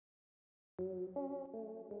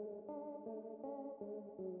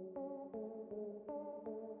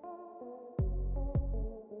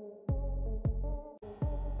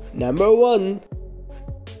Number 1.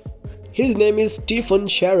 His name is Stephen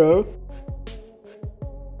Sharer.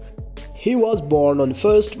 He was born on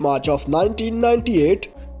 1st March of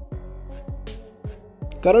 1998.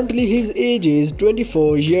 Currently his age is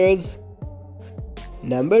 24 years.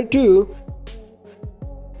 Number 2.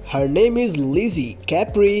 Her name is Lizzie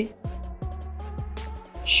Capri.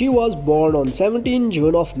 She was born on 17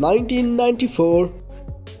 June of 1994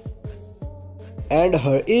 and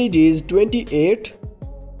her age is 28.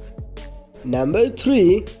 Number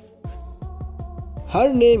 3.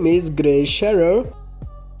 Her name is Grace Sharer.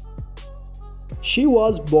 She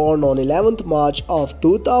was born on 11th March of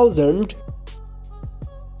 2000.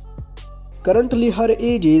 Currently her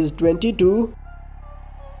age is 22.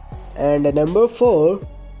 And number 4.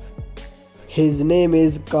 His name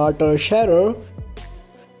is Carter Sharer.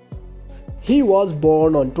 He was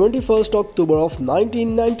born on 21st October of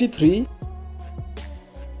 1993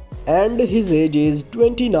 and his age is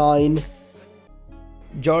 29.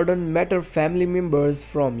 Jordan Matter family members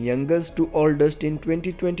from youngest to oldest in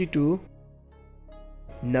 2022.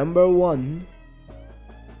 Number 1.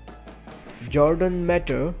 Jordan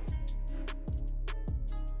Matter.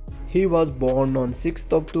 He was born on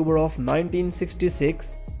 6th October of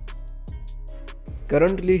 1966.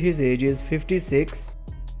 Currently his age is 56.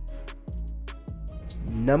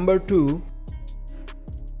 Number 2.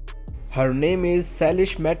 Her name is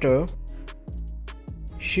Salish Matter.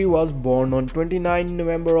 She was born on 29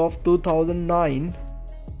 November of 2009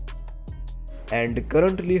 and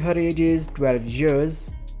currently her age is 12 years.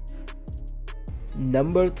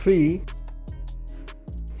 Number 3.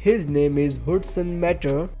 His name is Hudson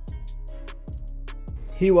Matter.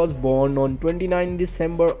 He was born on 29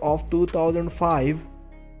 December of 2005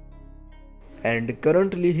 and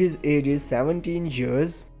currently his age is 17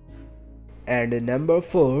 years. And number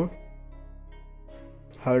 4.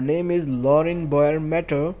 Her name is Lauren Boyer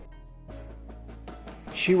Matter.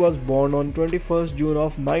 She was born on 21st June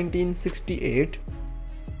of 1968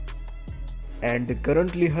 and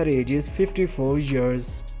currently her age is 54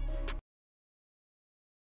 years.